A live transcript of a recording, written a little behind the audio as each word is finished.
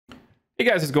Hey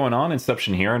guys, what's going on?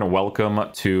 Inception here, and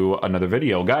welcome to another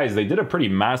video. Guys, they did a pretty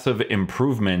massive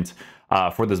improvement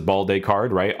for this BALDE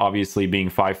card, right? Obviously, being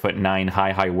 5'9",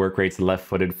 high work rates,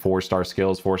 left-footed, 4-star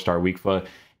skills, 4-star weak foot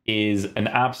is an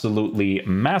absolutely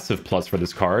massive plus for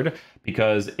this card.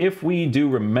 Because if we do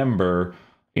remember,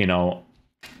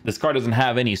 this card doesn't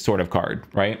have any sort of card,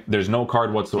 right? There's no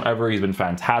card whatsoever. He's been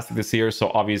fantastic this year, so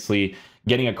obviously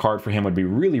getting a card for him would be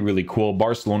really cool.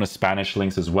 Barcelona Spanish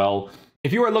links as well.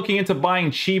 If you are looking into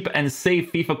buying cheap and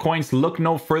safe FIFA coins, look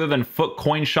no further than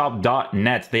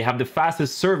footcoinshop.net. They have the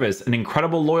fastest service, an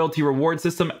incredible loyalty reward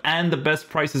system, and the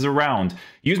best prices around.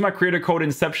 Use my creator code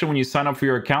Inception when you sign up for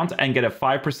your account and get a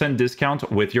 5%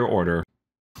 discount with your order.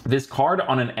 This card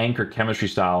on an anchor chemistry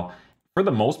style, for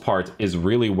the most part, is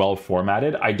really well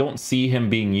formatted. I don't see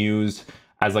him being used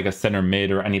as like a center mid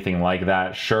or anything like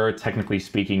that. Sure, technically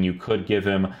speaking, you could give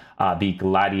him the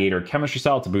gladiator chemistry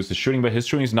style to boost his shooting, but his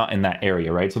shooting is not in that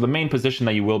area, right? So the main position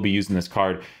that you will be using this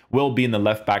card will be in the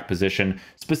left back position,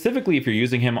 specifically if you're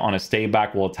using him on a stay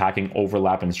back while attacking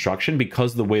overlap instruction,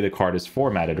 because of the way the card is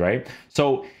formatted, right?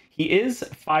 So he is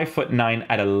 5'9"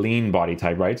 at a lean body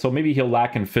type, right? So maybe he'll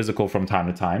lack in physical from time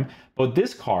to time, but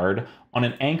this card on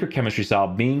an anchor chemistry style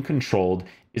being controlled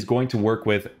is going to work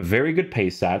with very good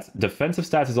pace stats. Defensive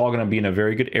stats is all going to be in a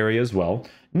very good area as well.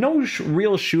 No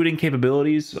real shooting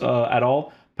capabilities at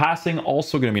all. Passing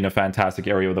also going to be in a fantastic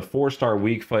area with a 4-star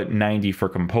weak foot, 90 for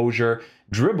composure.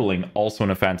 Dribbling also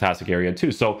in a fantastic area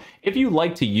too. So if you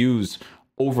like to use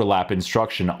overlap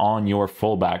instruction on your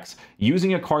fullbacks,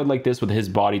 using a card like this with his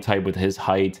body type, with his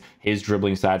height, his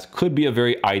dribbling stats could be a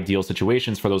very ideal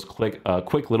situations for those quick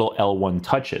little L1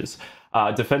 touches.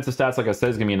 Defensive stats, like I said,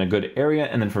 is going to be in a good area.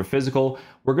 And then for physical,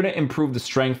 we're going to improve the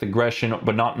strength, aggression,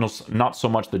 but not so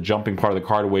much the jumping part of the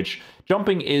card, which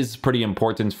jumping is pretty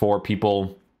important for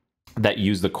people that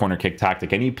use the corner kick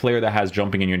tactic. Any player that has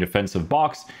jumping in your defensive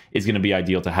box is going to be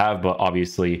ideal to have, but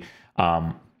obviously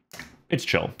it's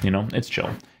chill, it's chill.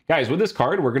 Guys, with this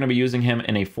card, we're going to be using him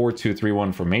in a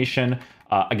 4-2-3-1 formation.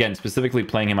 Again, specifically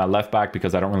playing him at left back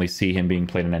because I don't really see him being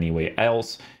played in any way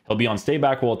else. He'll be on stay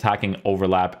back while attacking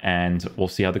overlap, and we'll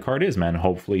see how the card is, man.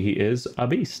 Hopefully he is a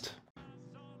beast.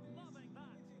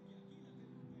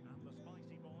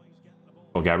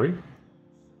 Oh, Gabri.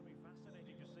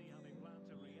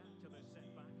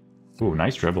 Ooh,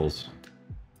 nice dribbles.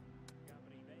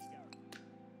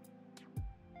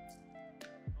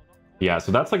 Yeah,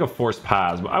 so that's like a forced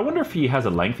pass. But I wonder if he has a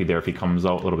lengthy there, if he comes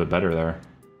out a little bit better there.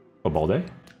 Oh, BALDE.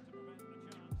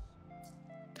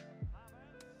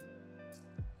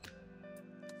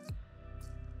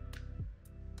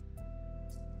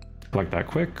 Like that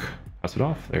quick. Pass it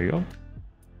off. There you go.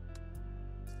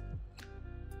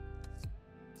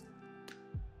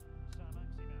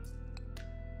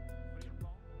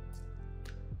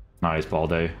 Nice,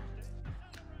 BALDE.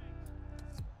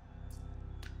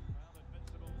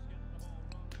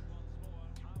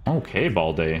 Okay,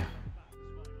 BALDE.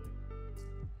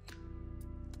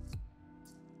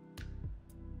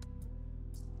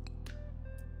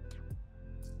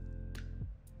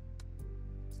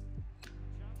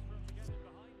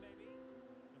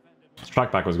 His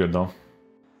track back was good though.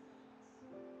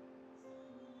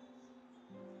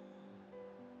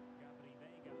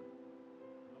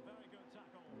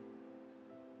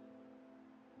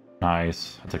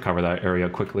 Nice. Had to cover that area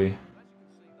quickly.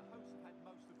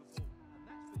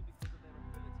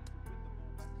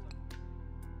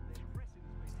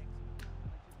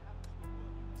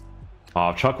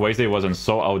 Chuck Wednesday wasn't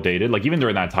so outdated. Like, even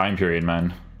during that time period,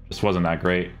 man. Just wasn't that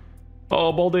great.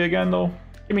 Oh, BALDE again, though.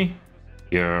 Gimme.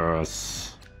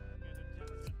 Yes.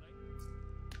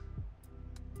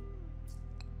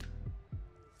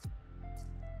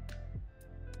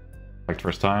 Perfect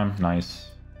first time.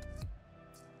 Nice.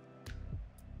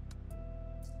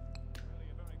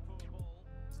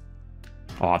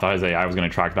 Oh, I thought his AI was going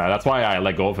to track that. That's why I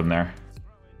let go of him there.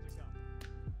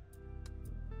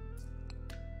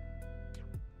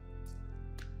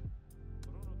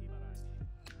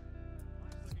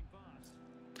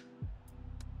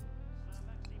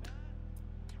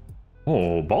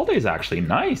 Oh, BALDE is actually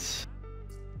nice.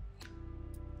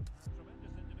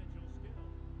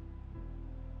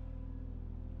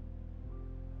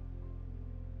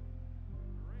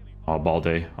 Oh,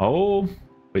 BALDE. Oh,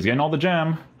 he's getting all the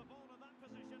jam.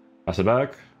 Pass it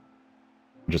back.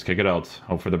 Just kick it out.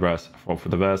 Hope for the best. Hope for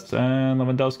the best. And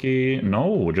Lewandowski.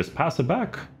 No, just pass it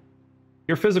back.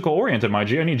 You're physical oriented, my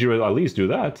G. I need you to at least do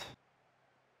that.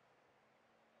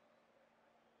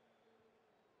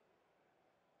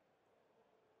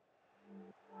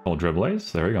 Oh, dribble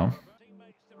ace. There we go.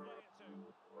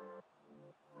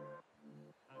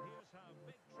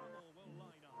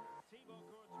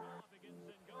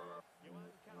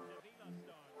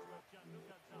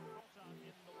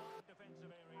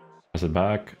 Pass it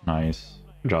back. Nice.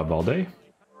 Good job, Balde.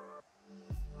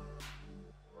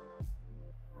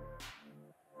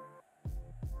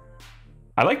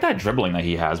 I like that dribbling that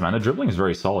he has, man. The dribbling is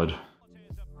very solid.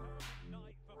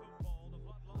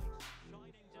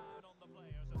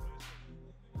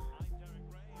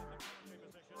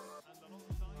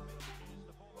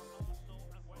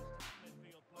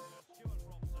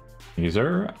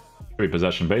 User. Should be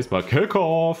possession based, but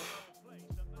kickoff.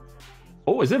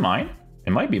 Oh, is it mine? It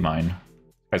might be mine.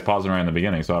 Guy's pausing right in the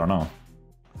beginning, so I don't know.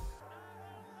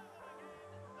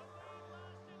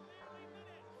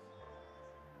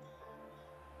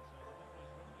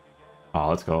 Oh,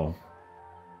 let's go.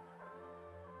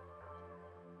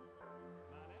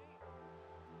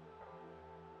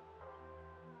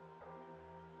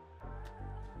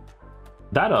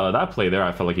 That play there,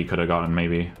 I felt like he could have gotten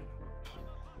maybe.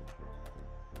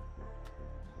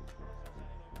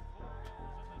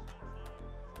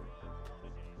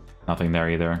 Nothing there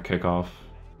either. Kickoff.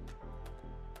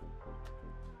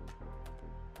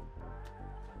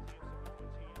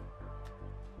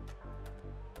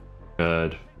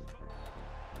 Good. On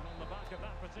the back of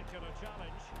that particular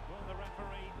challenge, will the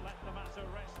referee let the matter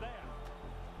rest there?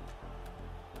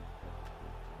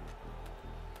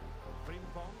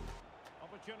 Frimpong,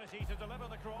 opportunity to deliver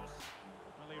the cross.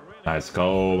 Well, he really Let's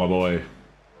go, my boy.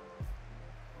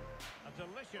 a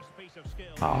delicious piece of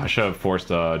skill. Oh, I should have forced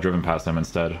driven past him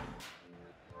instead.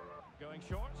 Going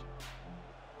short.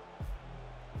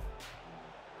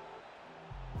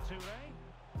 Toure.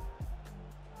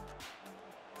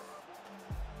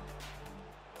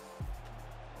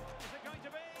 Is it going to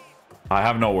be? I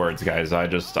have no words, guys. I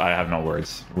have no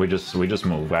words. We just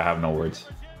move. I have no words.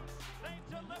 They've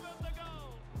delivered the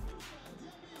goal.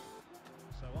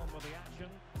 So on with the action.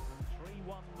 And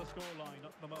 3-1 the scoreline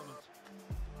at the moment.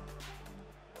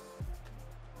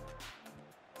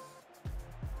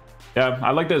 Yeah,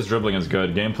 I like that his dribbling is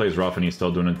good. Gameplay is rough, and he's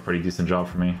still doing a pretty decent job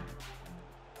for me.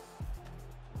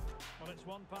 Well, it's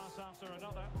one pass after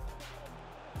another.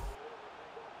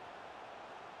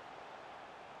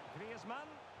 Griezmann.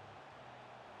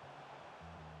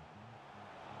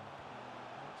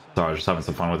 Sorry, I was just having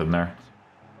some fun with him there.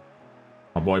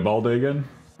 My boy Balde again.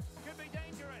 Could be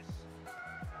dangerous.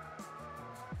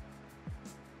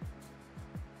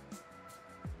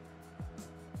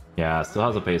 Yeah, still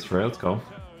has a pace for it. Let's go.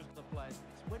 The players.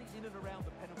 When he's in and around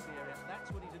the penalty area,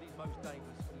 that's when he's at his most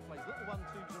dangerous. When he plays little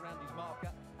 1-2s around his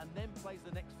marker and then plays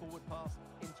the next forward pass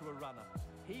into a runner.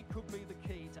 He could be the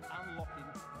key to unlocking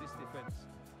this defence.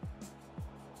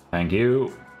 Thank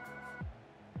you.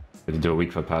 We can do a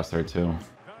weak foot pass there too.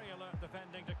 Very alert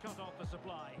defending to cut off the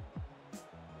supply.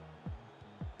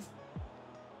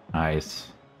 Nice.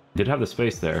 Did have the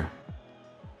space there.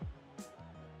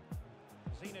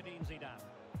 Zinedine Zidane.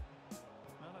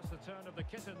 Well, it's the turn of the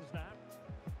kittens now.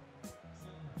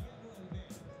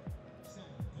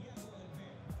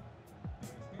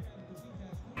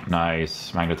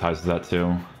 Nice. Magnetizes that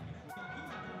too.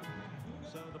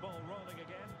 So the ball rolling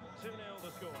again. 2-0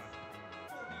 the score.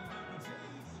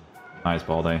 Nice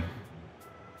Balde. And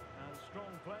strong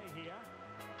play here.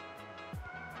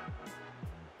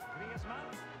 Griezmann.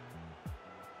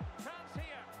 Chance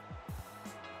here.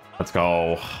 Let's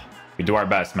go. We do our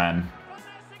best, man.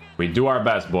 We do our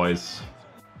best, boys.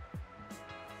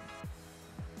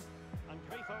 And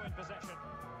Grifo in possession.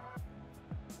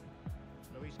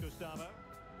 Luis Gustavo.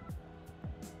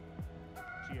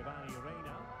 Giovanni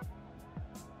Reina.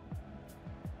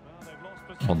 Well, they've lost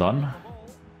possession Well done. of the ball.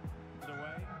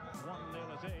 Away,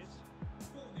 1-0 it is.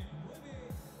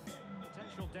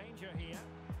 Potential danger here.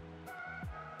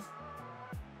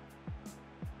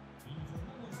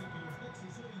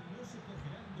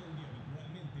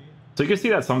 So you can see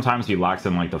that sometimes he lacks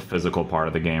in like the physical part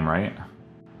of the game, right?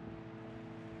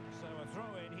 So a throw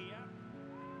in here.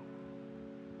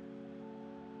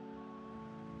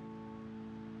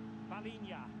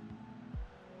 Palinha.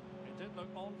 It did look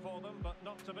on for them, but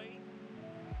not to be.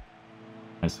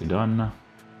 Nicely done.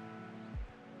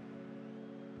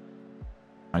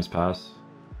 Nice pass.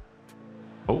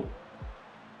 Oh,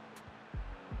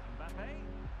 Mbappe.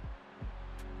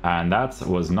 and that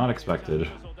was not expected.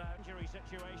 Injury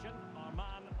situation. Our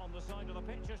man on the side of the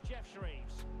pitch is Jeff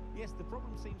Shreves. Yes, the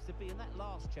problem seems to be in that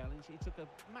last challenge, he took a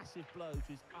massive blow to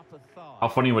his upper thigh. How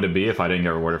funny would it be if I didn't get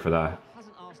rewarded for that?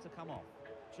 Hasn't asked to come off.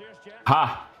 Cheers, Jeff.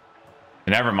 Ha!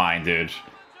 Never mind, dude.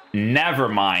 Never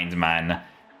mind, man.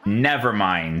 Never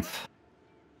mind.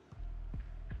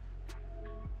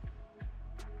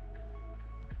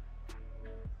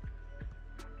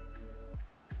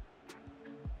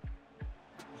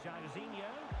 Jairzinho.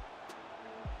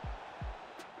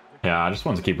 Yeah, I just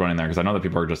wanted to keep running there because I know that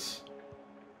people are just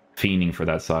fiending for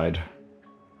that side.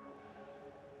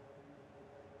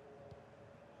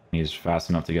 He's fast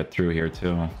enough to get through here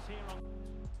too.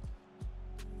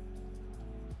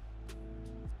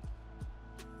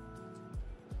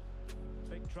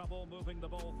 Big trouble moving the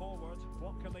ball forward.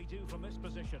 What can they do from this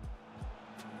position?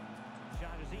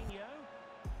 Jairzinho.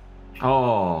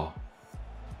 Oh,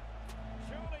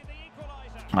 Surely the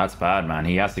equalizer. that's bad, man.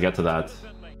 He has to get to that.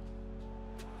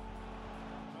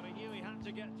 But he knew he had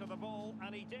to get to the ball,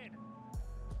 and he did.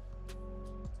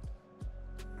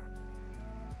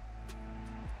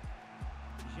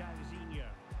 Jairzinho.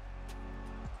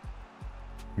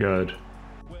 Good.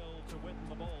 Will to win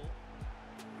the ball.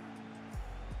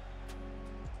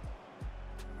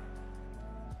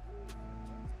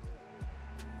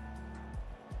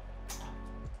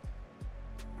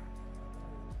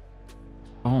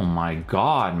 Oh my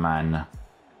god, man.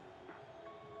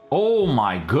 Oh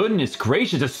my goodness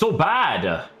gracious, it's so bad.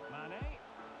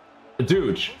 Mane.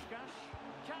 Dude, Can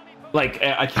he put like,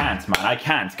 I can't, man. I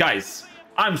can't. Guys,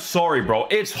 I'm sorry, bro.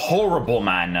 It's horrible,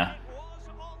 man. was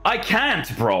on I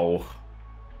can't, bro.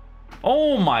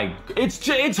 Oh my,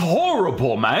 it's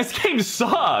horrible, man. This game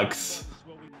sucks.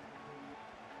 will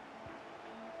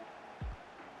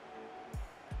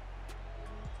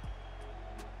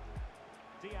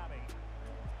be Diaby.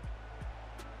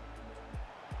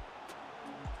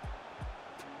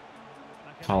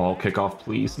 Oh, kickoff,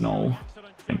 please. No.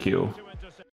 Thank you.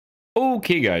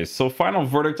 Okay, guys. So final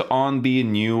verdict on the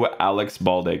new Alex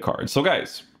Balde card. So,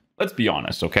 guys, let's be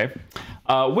honest, okay?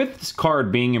 With this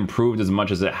card being improved as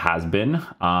much as it has been,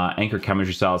 Anchor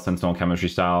Chemistry Style, Sentinel Chemistry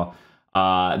Style,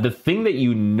 the thing that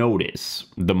you notice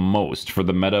the most for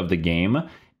the meta of the game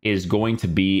is going to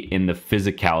be in the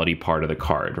physicality part of the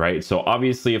card, right? So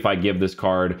obviously, if I give this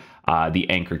card the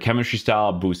Anchor Chemistry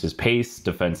Style, boosts his pace,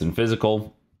 defense, and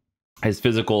physical, his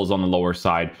physical is on the lower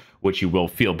side, which you will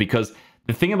feel. Because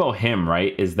the thing about him,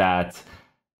 right, is that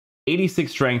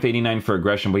 86 strength, 89 for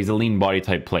aggression, but he's a lean body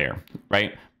type player,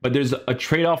 right? But there's a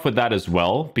trade-off with that as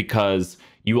well, because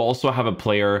you also have a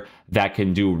player that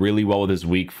can do really well with his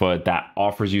weak foot, that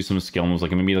offers you some skill moves,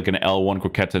 like maybe like an L1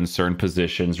 croqueta in certain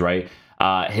positions, right?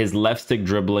 His left stick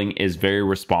dribbling is very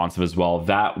responsive as well.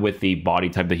 That with the body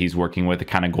type that he's working with, it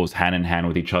kind of goes hand in hand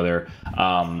with each other.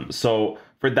 So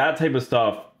for that type of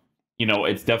stuff, you know,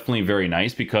 it's definitely very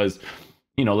nice because,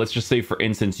 you know, let's just say, for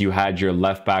instance, you had your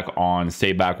left back on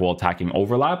stay back while attacking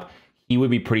overlap. He would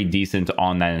be pretty decent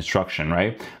on that instruction,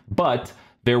 right? But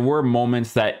there were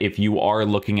moments that if you are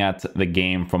looking at the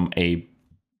game from a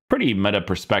pretty meta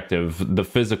perspective, the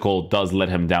physical does let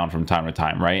him down from time to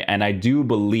time, right? And I do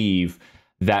believe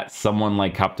that someone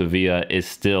like Capdevila is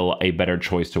still a better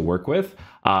choice to work with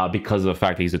because of the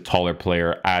fact that he's a taller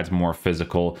player, adds more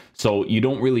physical. So you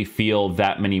don't really feel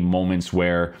that many moments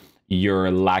where you're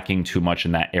lacking too much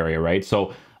in that area, right?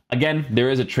 So again,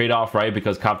 there is a trade-off, right?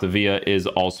 Because Capdevila is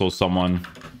also someone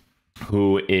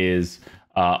who is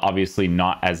obviously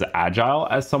not as agile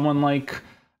as someone like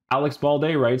Alex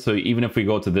Balde, right? So even if we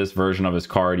go to this version of his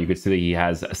card, you could see that he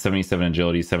has 77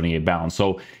 agility, 78 bounce.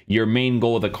 So your main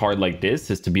goal with a card like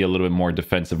this is to be a little bit more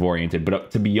defensive oriented.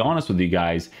 But to be honest with you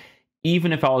guys,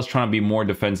 even if I was trying to be more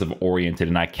defensive oriented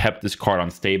and I kept this card on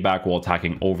stay back while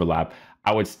attacking overlap,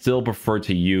 I would still prefer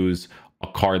to use a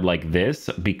card like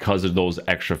this because of those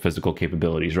extra physical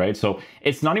capabilities, right? So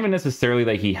it's not even necessarily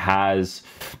that he has,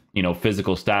 you know,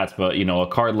 physical stats, but, you know, a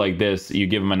card like this, you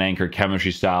give him an Anchor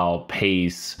Chemistry Style,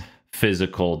 pace,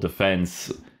 physical,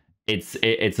 defense. It's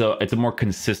a more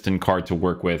consistent card to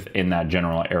work with in that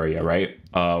general area, right?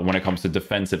 When it comes to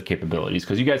defensive capabilities,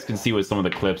 because you guys can see with some of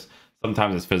the clips,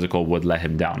 sometimes his physical would let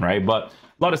him down, right? But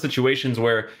a lot of situations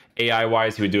where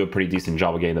AI-wise, he would do a pretty decent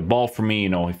job of getting the ball for me. You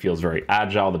know, he feels very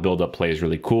agile. The build-up play is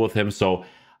really cool with him. So,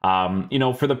 you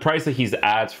know, for the price that he's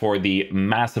at, for the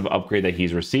massive upgrade that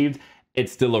he's received,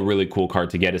 it's still a really cool card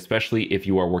to get, especially if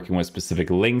you are working with specific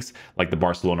links like the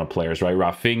Barcelona players, right?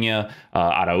 Rafinha,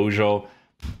 Araujo.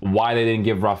 Why they didn't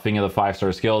give Rafinha the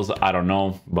 5-star skills, I don't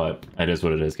know, but it is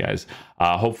what it is, guys.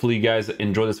 Hopefully you guys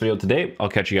enjoy this video today. I'll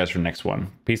catch you guys for the next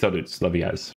one. Peace out, dudes. Love you guys.